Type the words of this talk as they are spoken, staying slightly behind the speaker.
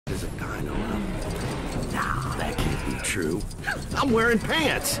There's a dino up. Nah, that can't be true. I'm wearing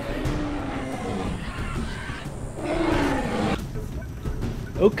pants.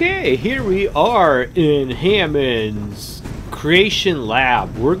 Okay, here we are in Hammond's Creation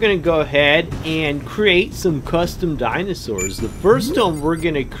Lab. We're gonna go ahead and create some custom dinosaurs. The first one we're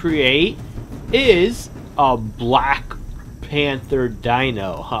gonna create is a Black Panther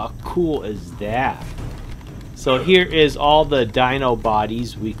dino. How cool is that? So here is all the dino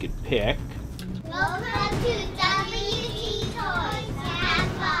bodies we could pick. Welcome to WDToys.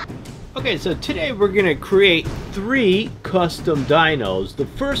 Have fun. Okay, so today we're gonna create 3 custom dinos. The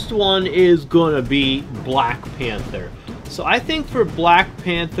first one is gonna be Black Panther. So I think for Black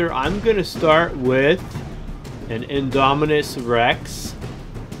Panther, I'm gonna start with an Indominus Rex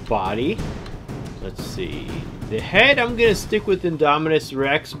body. Let's see. The head, I'm gonna stick with Indominus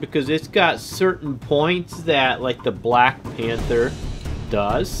Rex because it's got certain points that like the Black Panther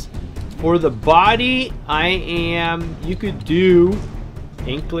does. For the body, you could do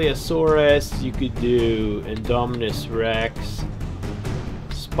Ankylosaurus, you could do Indominus Rex,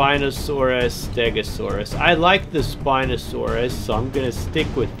 Spinosaurus, Stegosaurus. I like the Spinosaurus, so I'm gonna stick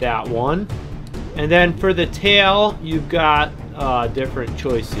with that one. And then for the tail, you've got different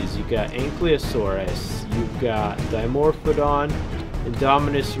choices. You got Ankylosaurus, you've got Dimorphodon,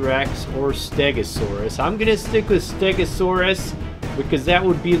 Indominus Rex, or Stegosaurus. I'm gonna stick with Stegosaurus because that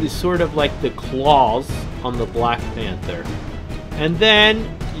would be the sort of like the claws on the Black Panther. And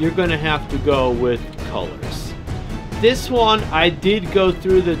then you're gonna have to go with colors. This one, I did go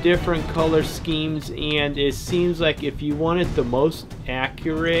through the different color schemes, and it seems like if you want it the most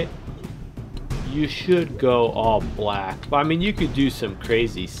accurate, you should go all black. But I mean, you could do some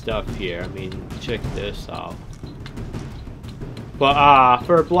crazy stuff here. I mean, check this out. But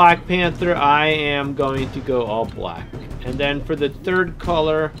for Black Panther, I am going to go all black. And then for the third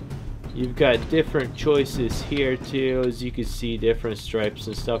color, you've got different choices here too. As you can see, different stripes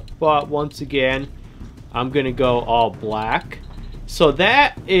and stuff. But once again, I'm gonna go all black. So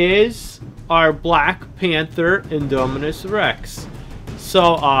that is our Black Panther Indominus Rex.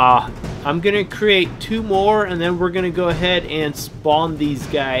 So I'm gonna create 2 more, and then we're gonna go ahead and spawn these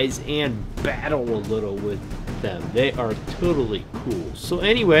guys and battle a little with them. They are totally cool. So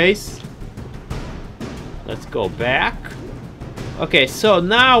anyways, let's go back. Okay, so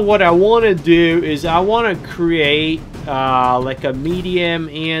now what I want to do is I want to create like a medium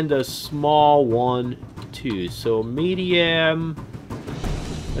and a small one too. So medium,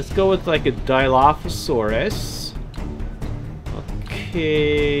 let's go with like a Dilophosaurus.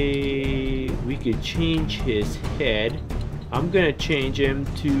 Okay, we could change his head. I'm gonna change him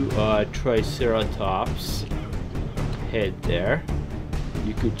to Triceratops head there.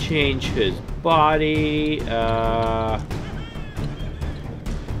 You could change his body.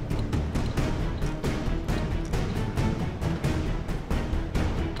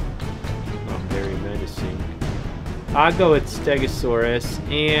 Very menacing. I'll go with Stegosaurus.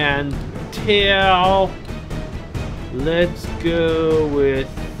 And tail, let's go with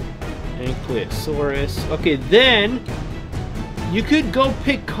Ankylosaurus. Okay, then you could go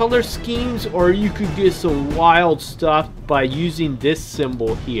pick color schemes, or you could get some wild stuff by using this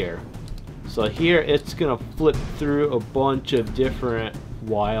symbol here. So here it's gonna flip through a bunch of different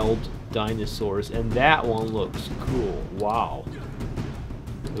wild dinosaurs, and that one looks cool. Wow.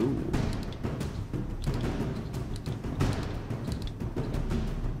 Ooh.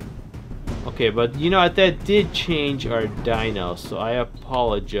 Okay, but you know what, that did change our dino, so I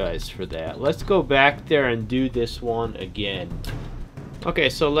apologize for that. Let's go back there and do this one again. Okay,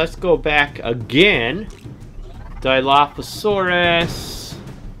 so let's go back again. Dilophosaurus.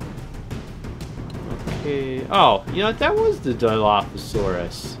 Okay, oh, you know what, that was the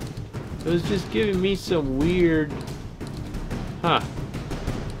Dilophosaurus. It was just giving me some weird... Huh.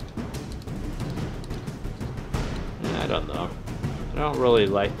 I don't know. I don't really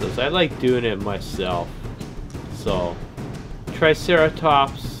like those. I like doing it myself. So,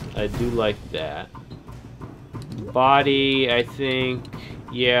 Triceratops, I do like that. Body, I think,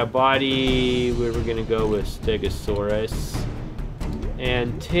 yeah, body, we were gonna go with Stegosaurus.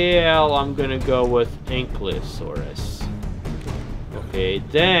 And tail, I'm gonna go with Ankylosaurus. Okay,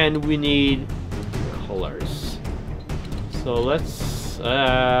 then we need colors. So let's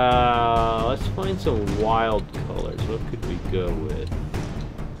find some wild colors. What could we go with?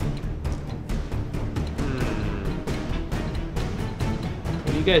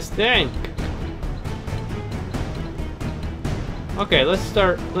 What do you guys think? Okay, let's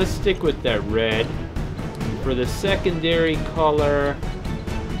stick with that red. For the secondary color,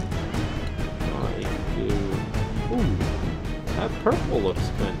 ooh, that purple looks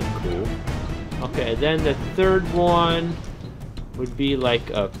kind of Okay, then the third one would be like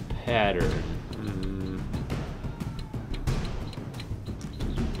a pattern.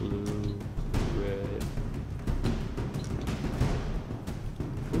 Blue, red.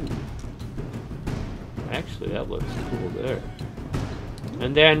 Ooh. Actually, that looks cool there.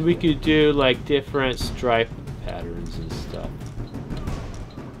 And then we could do like different stripe patterns and stuff.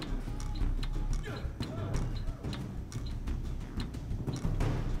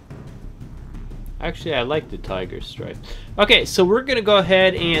 Actually, I like the tiger stripe. Okay, so we're gonna go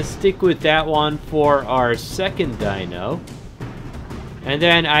ahead and stick with that one for our second dino. And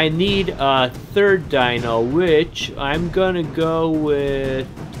then I need a third dino, which I'm gonna go with...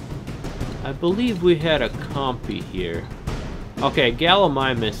 I believe we had a compy here. Okay,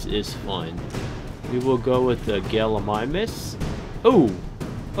 Gallimimus is fine. We will go with the Gallimimus. Oh,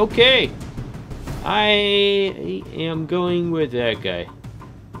 okay. I am going with that guy.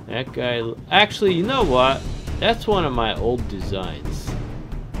 That guy... Actually, you know what? That's one of my old designs.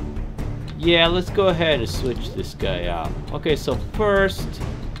 Yeah, let's go ahead and switch this guy out. Okay, so first,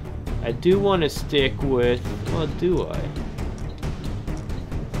 I do want to stick with... Well, do I?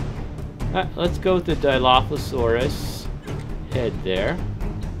 Let's go with the Dilophosaurus head there.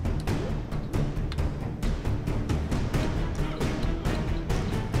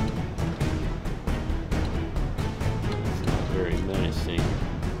 It's not very menacing.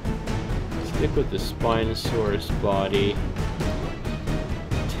 Stick with the Spinosaurus body.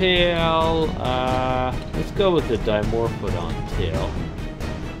 Tail, let's go with the Dimorphodon tail.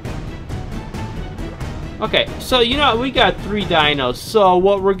 Okay, so you know, we got 3 dinos, so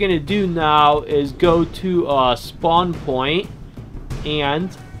what we're gonna do now is go to a spawn point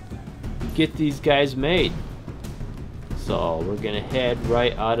and get these guys made. So we're gonna head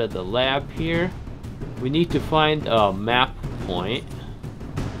right out of the lab here. We need to find a map point.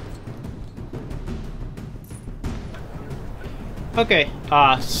 Okay,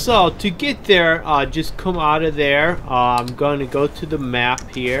 so to get there, just come out of there. I'm going to go to the map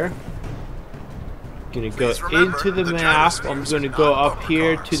here. Gonna go into the map. I'm going to go up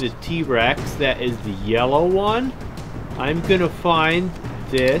here to the T-Rex. That is the yellow one. I'm going to find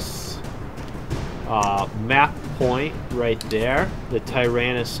this map point right there, the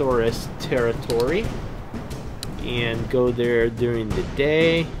Tyrannosaurus territory, and go there during the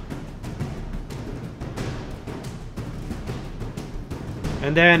day.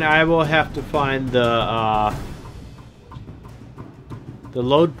 And then I will have to find the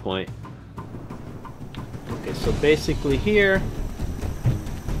load point. Okay, so basically here,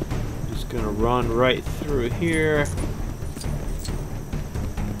 I'm just gonna run right through here.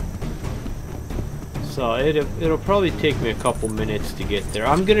 So it'll probably take me a couple minutes to get there.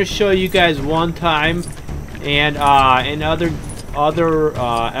 I'm gonna show you guys one time, and in other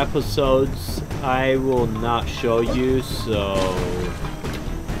episodes I will not show you. So.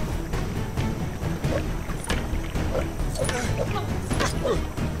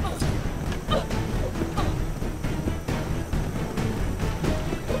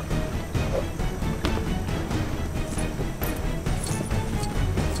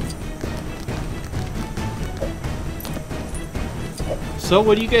 So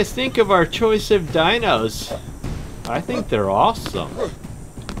what do you guys think of our choice of dinos? I think they're awesome.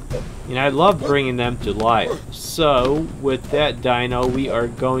 And I love bringing them to life. So with that dino, we are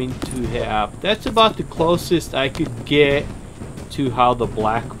going to have... That's about the closest I could get to how the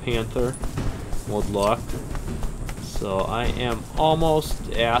Black Panther would look. So I am almost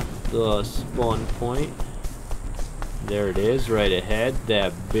at the spawn point. There it is, right ahead.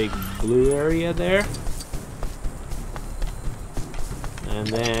 That big blue area there. And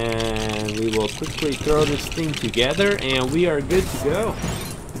then we will quickly throw this thing together and we are good to go.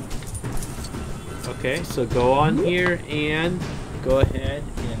 Okay, so go on here and go ahead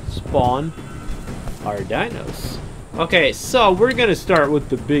and spawn our dinos. Okay, so we're gonna start with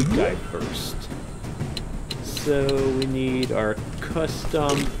the big guy first. So we need our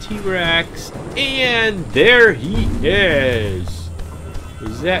custom T-Rex, and there he is.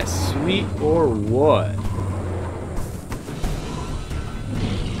 Is that sweet or what?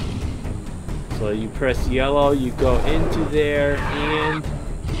 So you press yellow, you go into there, and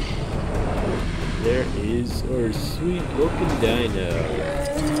there is our sweet looking dino.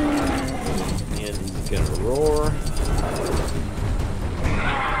 And he's gonna roar.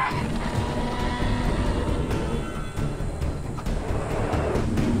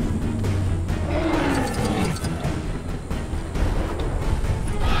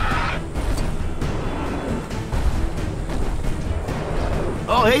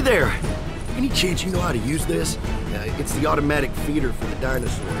 Oh, hey there! Any chance you know how to use this? It's the automatic feeder for the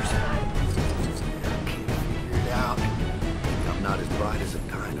dinosaurs. about. Maybe I'm not as bright as a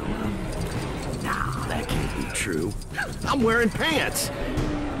dino, huh? Nah, that can't be true. I'm wearing pants!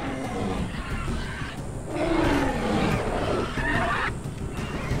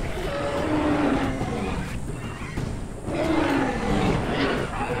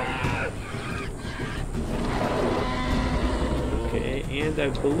 Okay, and I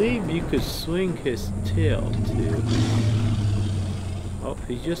believe you could swing his tail too. Oh,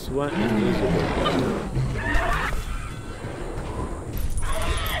 he just went invisible.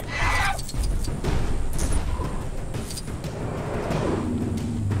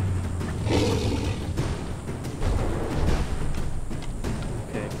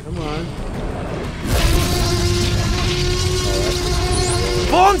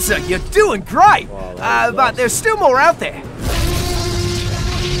 Bonza, you're doing great! Wow, but there's still more out there.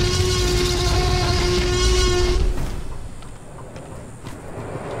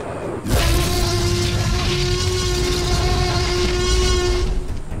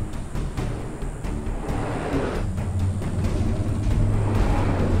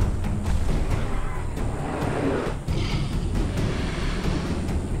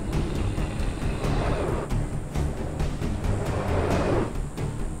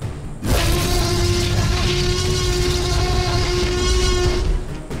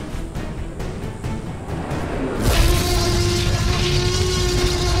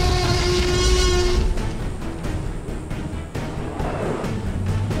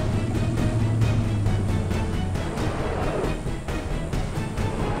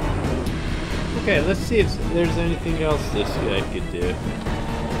 Okay, let's see if there's anything else this guy could do.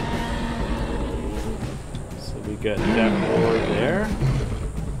 So we got that more there.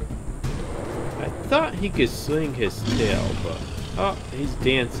 I thought he could swing his tail, but... Oh, he's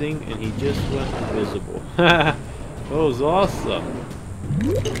dancing and he just went invisible. That was awesome.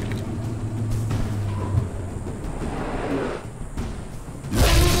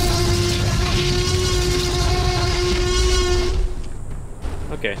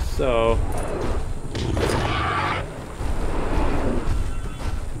 Okay, so...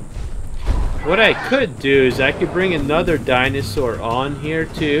 what I could do is I could bring another dinosaur on here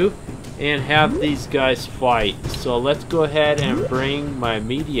too and have these guys fight. So let's go ahead and bring my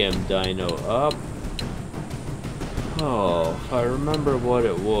medium dino up. Oh, if I remember what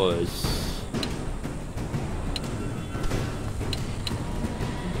it was.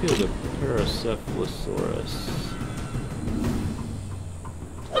 I think it was a Paracephalosaurus.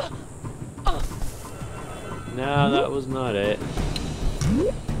 No, that was not it.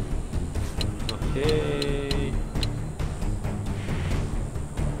 Okay.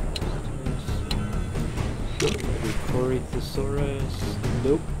 Corythosaurus.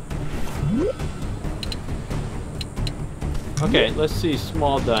 Nope. Okay, let's see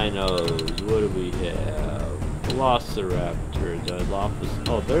small dinos. What do we have? Velociraptor, Dilophosaurus.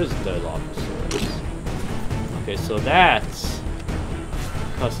 Oh, there's Dilophosaurus. Okay, so that's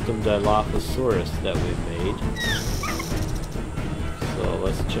custom Dilophosaurus that we made. So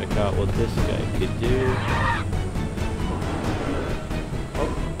let's check out what this guy could do. Oh.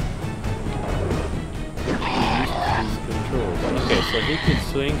 These controls. Okay, so he could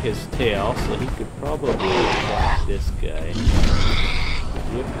swing his tail, so he could probably attack this guy.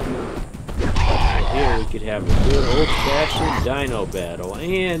 Yep. So here we could have a good old-fashioned dino battle,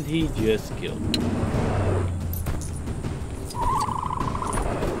 and he just killed me.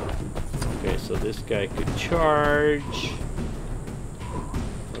 Okay, so this guy could charge.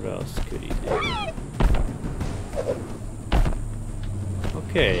 What else could he do?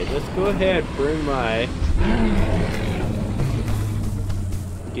 Okay, let's go ahead and bring my...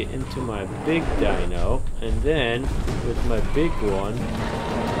 get into my big dino, and then with my big one,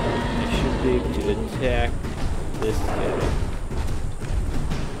 I should be able to attack this guy.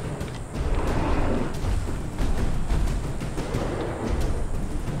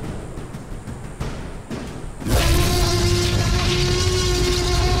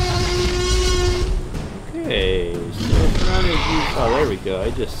 Okay, so it's not as easy. Oh, there we go.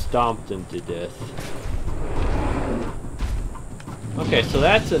 I just stomped him to death. Okay, so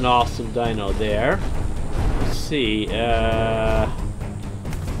that's an awesome dino there. Let's see.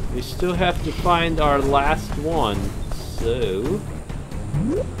 We still have to find our last one. So,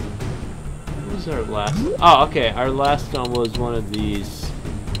 what was our last? Oh, okay. Our last one was one of these.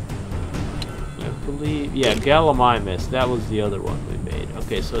 I believe, yeah, Gallimimus. That was the other one we made.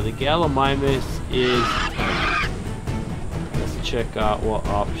 Okay, so the Gallimimus is tiny. Let's check out what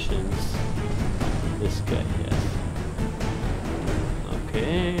options this guy has.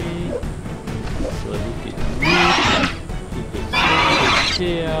 Okay, so he could swing his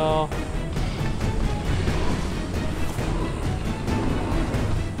tail.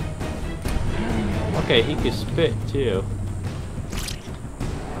 Okay, he can spit too.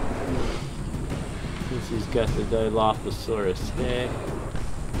 Since he's got the Dilophosaurus head.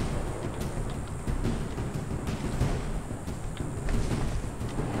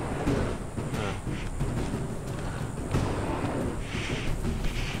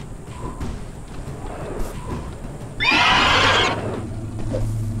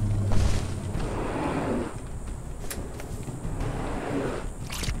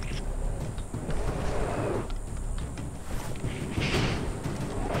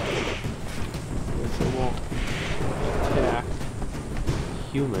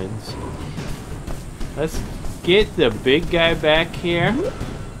 Humans. Let's get the big guy back here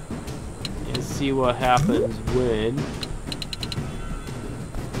and see what happens when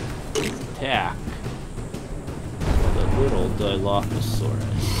attack the little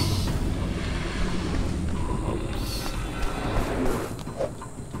Dilophosaurus. Oops.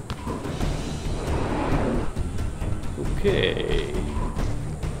 Okay.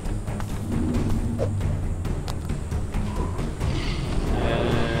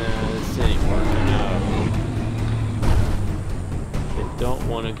 Don't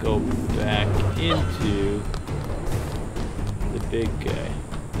want to go back into the big guy.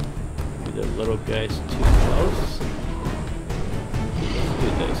 The little guy's too close. Let's do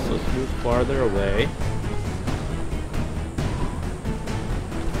this. Let's move farther away.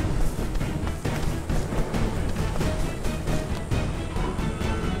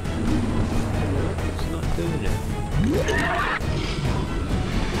 It's not doing it.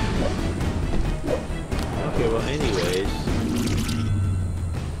 Okay, well anyways.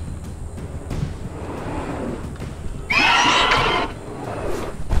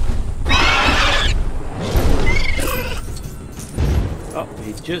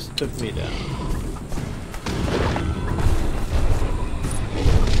 He just took me down.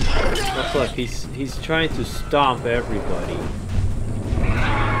 Looks like he's trying to stomp everybody.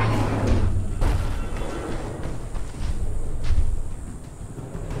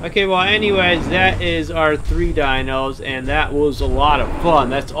 Okay, well anyways, that is our 3 dinos, and that was a lot of fun.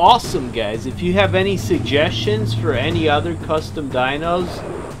 That's awesome, guys. If you have any suggestions for any other custom dinos,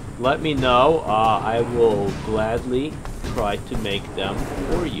 let me know. I will gladly try to make them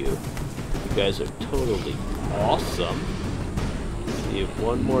for you. You guys are totally awesome. Let's see if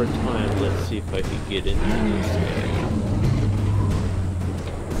one more time. Let's see if I can get into this area.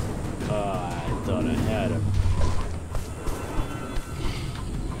 I thought I had him.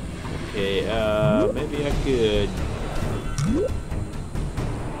 Okay, maybe I could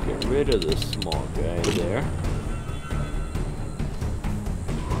get rid of the small guy there.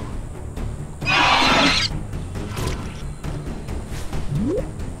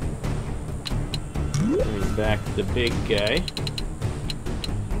 Bring back the big guy.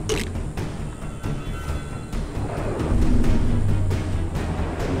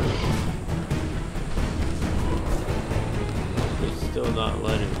 It's still not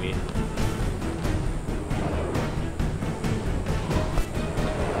letting me.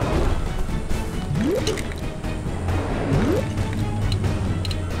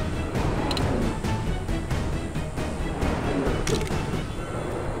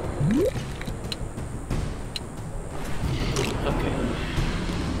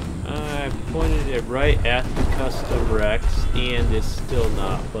 Right at the custom Rex, and it's still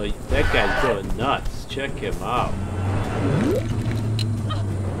not, but that guy's going nuts. Check him out.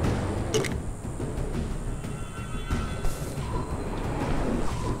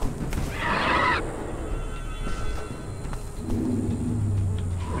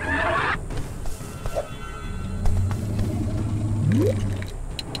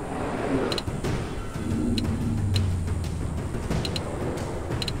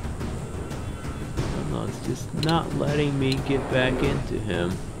 Just not letting me get back into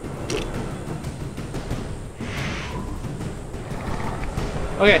him.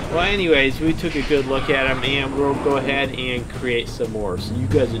 Okay, well anyways, we took a good look at him, and we'll go ahead and create some more. So you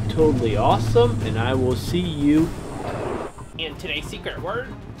guys are totally awesome, and I will see you. And today's secret word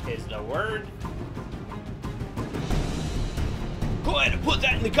is the word. Go ahead and put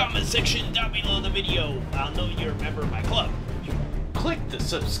that in the comment section down below the video. I'll know you're a member of my club. Click the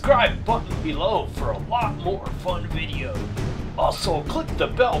subscribe button below for a lot more fun videos. Also, click the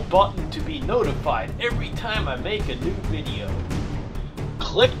bell button to be notified every time I make a new video.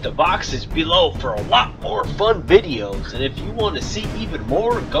 Click the boxes below for a lot more fun videos. And if you want to see even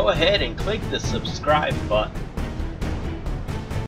more, go ahead and click the subscribe button.